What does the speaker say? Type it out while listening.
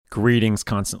Greetings,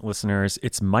 constant listeners.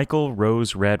 It's Michael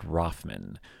Rose Red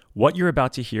Rothman. What you're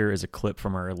about to hear is a clip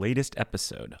from our latest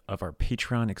episode of our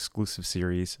Patreon exclusive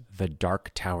series, The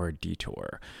Dark Tower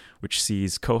Detour, which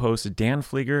sees co-hosts Dan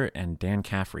Flieger and Dan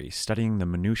Caffrey studying the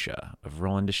minutiae of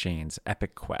Roland Deschain's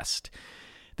epic quest.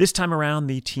 This time around,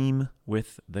 the team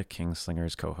with the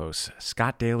Kingslingers co-hosts,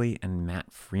 Scott Daly and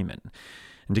Matt Freeman.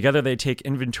 And together they take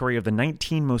inventory of the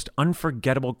 19 most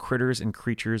unforgettable critters and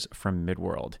creatures from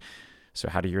Midworld. So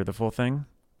how to hear the full thing?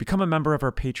 Become a member of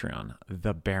our Patreon,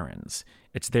 The Barons.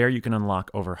 It's there you can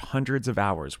unlock over hundreds of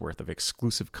hours worth of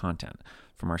exclusive content,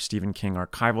 from our Stephen King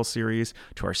archival series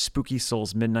to our Spooky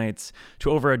Souls Midnights to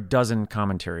over a dozen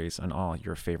commentaries on all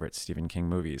your favorite Stephen King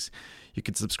movies. You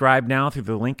can subscribe now through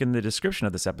the link in the description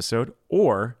of this episode,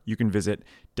 or you can visit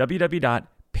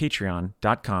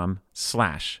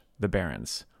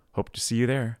www.patreon.com/thebarons. Hope to see you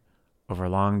there over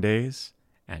long days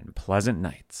and pleasant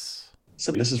nights. So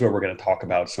this is where we're going to talk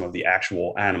about some of the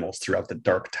actual animals throughout the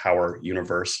Dark Tower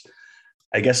universe.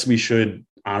 I guess we should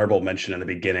honorable mention in the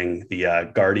beginning the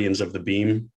Guardians of the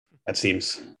Beam. That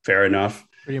seems fair enough.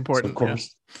 Pretty important. So of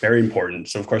course, very important.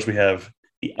 So of course we have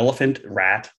the elephant,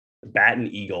 rat, bat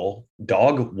and eagle,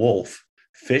 dog, wolf,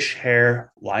 fish,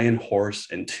 hare, lion, horse,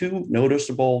 and two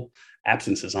noticeable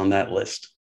absences on that list.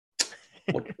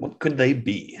 What could they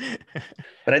be?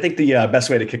 But I think the best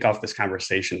way to kick off this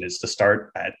conversation is to start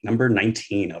at number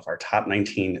 19 of our top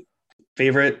 19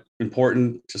 favorite,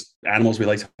 important, just animals we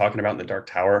like talking about in the Dark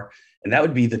Tower. And that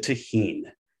would be the Taheen.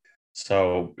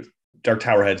 So Dark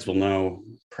Tower heads will know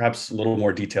perhaps a little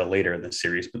more detail later in the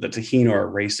series, but the Taheen are a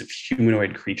race of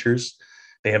humanoid creatures.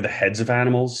 They have the heads of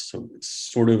animals. So it's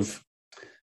sort of,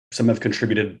 some have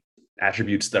contributed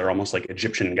attributes that are almost like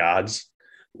Egyptian gods,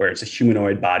 where it's a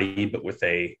humanoid body, but with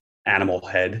a animal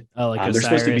head. Oh, like they're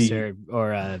supposed to be,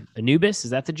 or Anubis.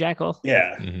 Is that the jackal?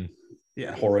 Yeah. Mm-hmm.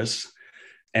 Yeah. Horus.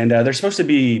 And they're supposed to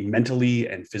be mentally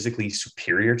and physically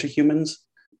superior to humans,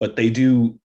 but they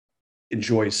do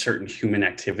enjoy certain human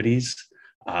activities,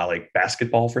 like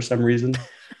basketball for some reason.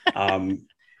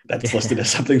 That's listed as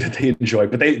something that they enjoy,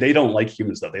 but they don't like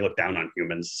humans though. They look down on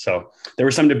humans. So there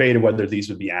was some debate of whether these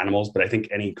would be animals, but I think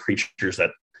any creatures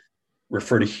that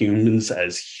refer to humans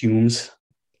as humes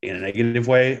in a negative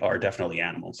way are definitely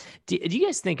animals. Do you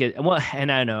guys think it? Well, and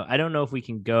I don't know if we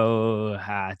can go.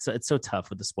 It's so tough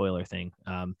with the spoiler thing.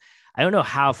 I don't know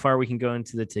how far we can go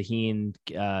into the Taheen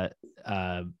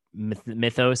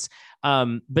mythos,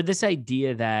 but this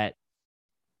idea that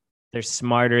they're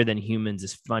smarter than humans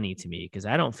is funny to me because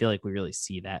I don't feel like we really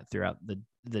see that throughout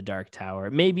the Dark Tower.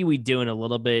 Maybe we do in a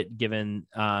little bit given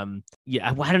I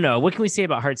don't know. What can we say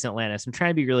about Hearts and Atlantis? I'm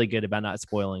trying to be really good about not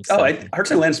spoiling stuff.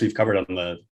 Hearts and Atlantis we've covered on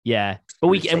the but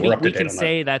we can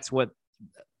say that's what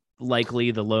likely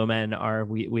the low men are,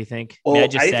 we think. Well, I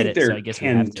just said think it, so I guess we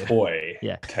have to. Toy,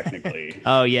 technically.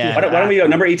 Oh yeah. Why don't we go?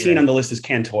 Number 18 on the list is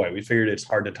Can Toy. We figured it's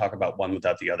hard to talk about one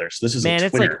without the other. So this is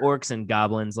it's like orcs and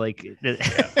goblins, like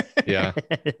yeah.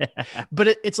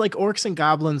 But it's like orcs and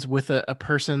goblins with a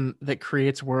person that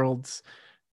creates worlds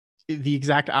the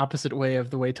exact opposite way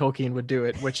of the way Tolkien would do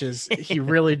it, which is he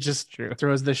really just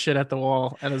throws this shit at the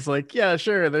wall and is like, yeah,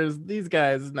 sure, there's these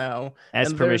guys now.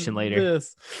 Ask permission later.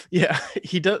 This. Yeah,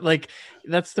 he does. Like,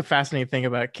 that's the fascinating thing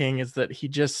about King is that he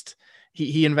just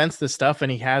he invents this stuff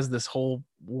and he has this whole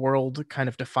world kind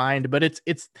of defined, but it's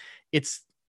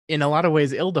in a lot of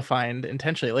ways ill-defined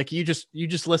intentionally. Like you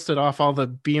just listed off all the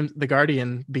beams, the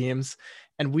Guardian beams,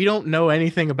 and we don't know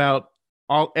anything about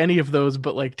any of those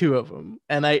but like two of them.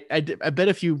 And I bet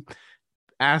if you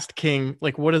asked King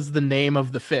like what is the name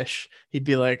of the fish, he'd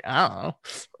be like, I don't know.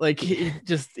 Like he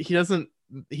doesn't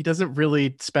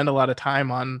really spend a lot of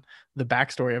time on the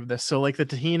backstory of this. So like the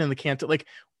Taheen and the Canto, like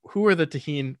who are the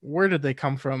Taheen? Where did they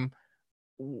come from?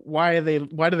 Why do they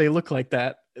look like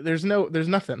that? There's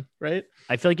nothing, right?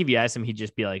 I feel like if you asked him, he'd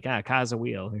just be like, cause a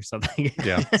wheel or something.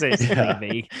 Yeah. Say something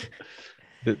vague.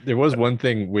 There was one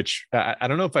thing which I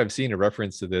don't know if I've seen a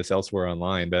reference to this elsewhere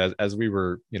online, but as we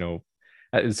were,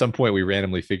 at some point we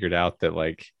randomly figured out that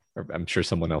like, or I'm sure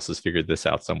someone else has figured this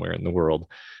out somewhere in the world,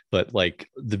 but like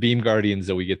the Beam Guardians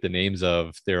that we get the names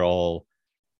of, they're all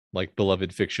like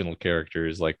beloved fictional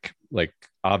characters, like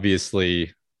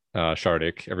obviously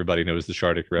Shardik. Everybody knows the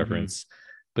Shardik reference,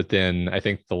 but then I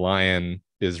think the lion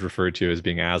is referred to as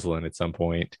being Aslan at some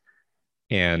point,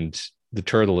 and the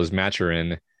turtle is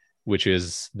Maturin, which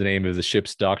is the name of the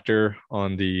ship's doctor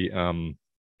on the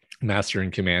Master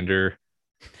and Commander.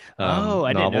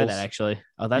 I didn't know that actually.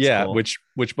 Oh, that's cool.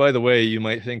 Which by the way, you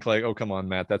might think like, oh, come on,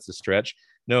 Matt, that's a stretch.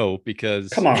 No, because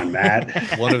come on,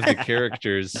 Matt. One of the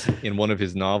characters in one of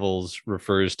his novels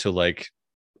refers to like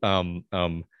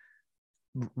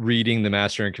reading the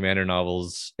Master and Commander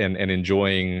novels and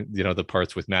enjoying, the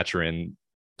parts with Maturin,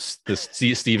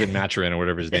 Stephen Maturin or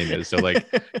whatever his name is. So like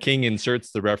King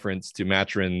inserts the reference to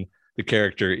Maturin, the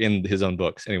character, in his own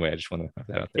books. Anyway, I just want to have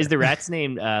that out there. Is the rat's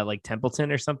name like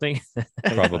Templeton or something?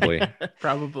 Probably.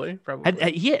 Probably.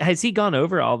 Has he gone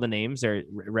over all the names or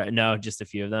no, just a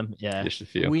few of them? Yeah. Just a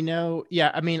few. We know.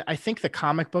 Yeah. I mean, I think the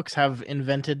comic books have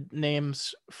invented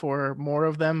names for more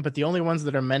of them, but the only ones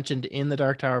that are mentioned in the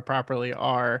Dark Tower properly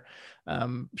are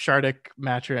Shardik,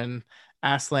 Maturin,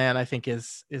 Aslan, I think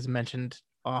is mentioned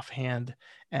offhand.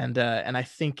 And I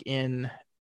think in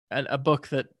a book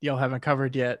that y'all haven't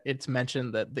covered yet, it's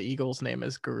mentioned that the eagle's name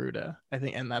is Garuda, I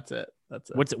think, and that's it.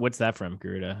 What's that from?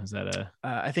 Garuda? Is that a?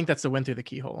 I think that's the Wind Through the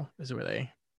Keyhole is where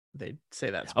they say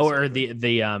that. Oh, or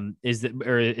is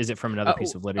it from another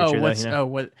piece of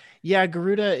literature? Yeah,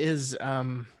 Garuda is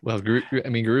well,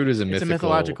 Garuda is it's a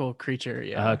mythological creature.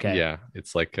 Yeah. Okay. Yeah,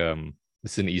 it's like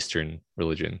it's an Eastern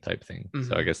religion type thing. Mm-hmm.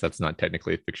 So I guess that's not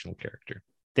technically a fictional character.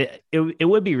 It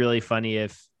would be really funny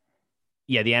if,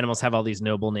 the animals have all these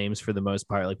noble names for the most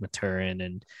part, like Maturin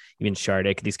and even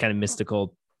Shardik, these kind of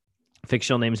mystical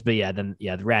fictional names. But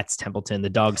the rat's Templeton, the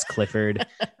dog's Clifford,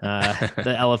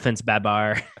 the elephant's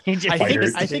Babar. I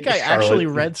think I actually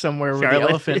read somewhere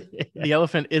where the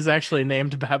elephant is actually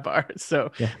named Babar.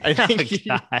 So I think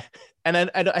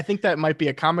I think that might be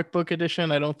a comic book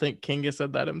edition. I don't think King has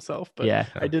said that himself, but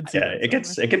I did see that.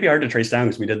 It can be hard to trace down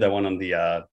because we did that one on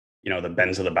the the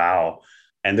Bends of the Bow.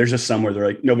 And there's just somewhere they're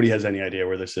like, nobody has any idea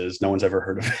where this is. No one's ever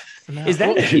heard of it. No. Is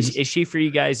that an issue for you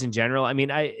guys in general? I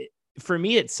mean, for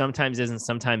me, it sometimes isn't,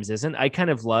 sometimes isn't. I kind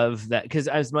of love that because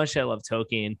as much as I love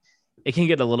Tolkien, it can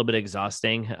get a little bit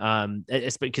exhausting.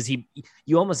 It's because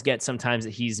you almost get sometimes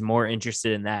that he's more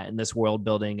interested in that, in this world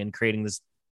building and creating this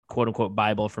quote unquote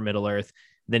Bible for Middle Earth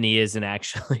than he is in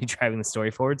actually driving the story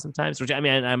forward sometimes, which I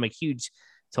mean, I'm a huge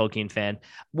Tolkien fan.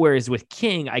 Whereas with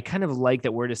King, I kind of like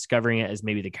that we're discovering it as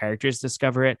maybe the characters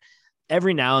discover it.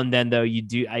 Every now and then, though,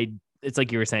 it's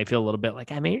like you were saying, I feel a little bit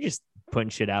like, I mean, you're just putting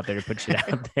shit out there to put shit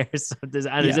out there. So does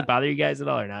it bother you guys at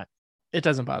all or not? It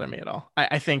doesn't bother me at all.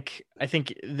 I think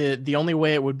the only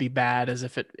way it would be bad is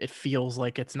if it feels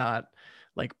like it's not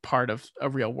like part of a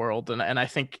real world. And I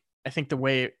think the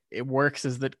way it works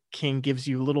is that King gives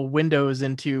you little windows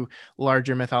into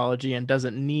larger mythology and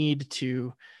doesn't need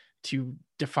to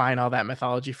define all that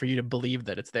mythology for you to believe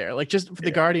that it's there. Like just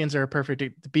the Guardians are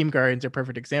the Beam Guardians are a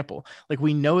perfect example. Like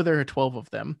we know there are 12 of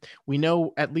them. We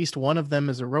know at least one of them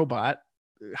is a robot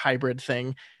hybrid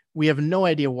thing. We have no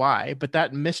idea why, but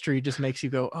that mystery just makes you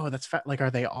go, oh, that's like,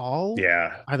 are they all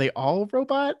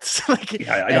robots?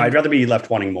 I'd rather be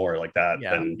left wanting more like that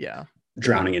than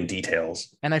drowning in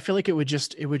details. And I feel like it would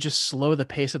just slow the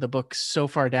pace of the book so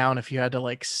far down if you had to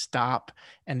like stop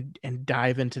and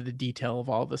dive into the detail of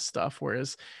all this stuff.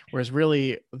 Whereas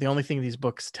really the only thing these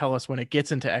books tell us when it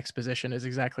gets into exposition is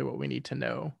exactly what we need to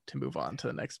know to move on to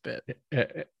the next bit.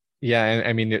 Yeah. And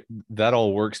I mean, that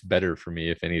all works better for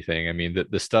me, if anything. I mean,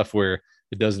 the stuff where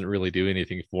it doesn't really do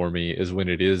anything for me is when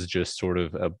it is just sort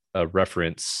of a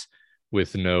reference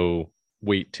with no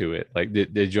weight to it. Like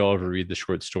did y'all ever read the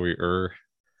short story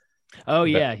Oh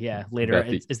yeah later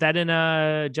is that in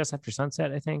Just After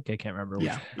Sunset? I think I can't remember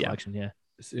which collection.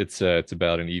 It's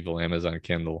about an evil Amazon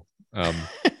Kindle,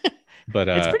 but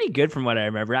it's pretty good from what I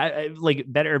remember. I like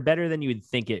better than you would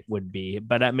think it would be,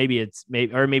 but maybe it's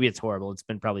horrible. It's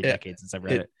been probably decades since I've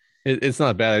read it. It's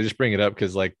not bad. I just bring it up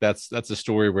because like that's a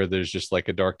story where there's just like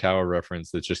a Dark Tower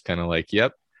reference that's just kind of like,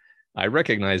 yep, I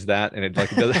recognize that, and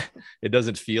it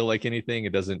doesn't feel like anything.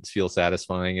 It doesn't feel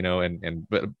satisfying,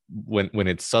 but when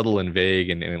it's subtle and vague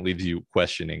and it leaves you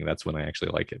questioning, that's when I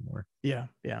actually like it more. Yeah.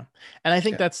 And I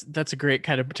think that's a great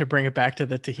kind of to bring it back to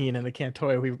the Tahine and the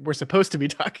Cantoy we're supposed to be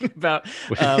talking about.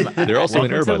 They're also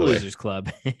in by the Losers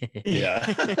Club. Yeah.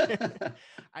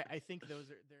 I think those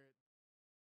are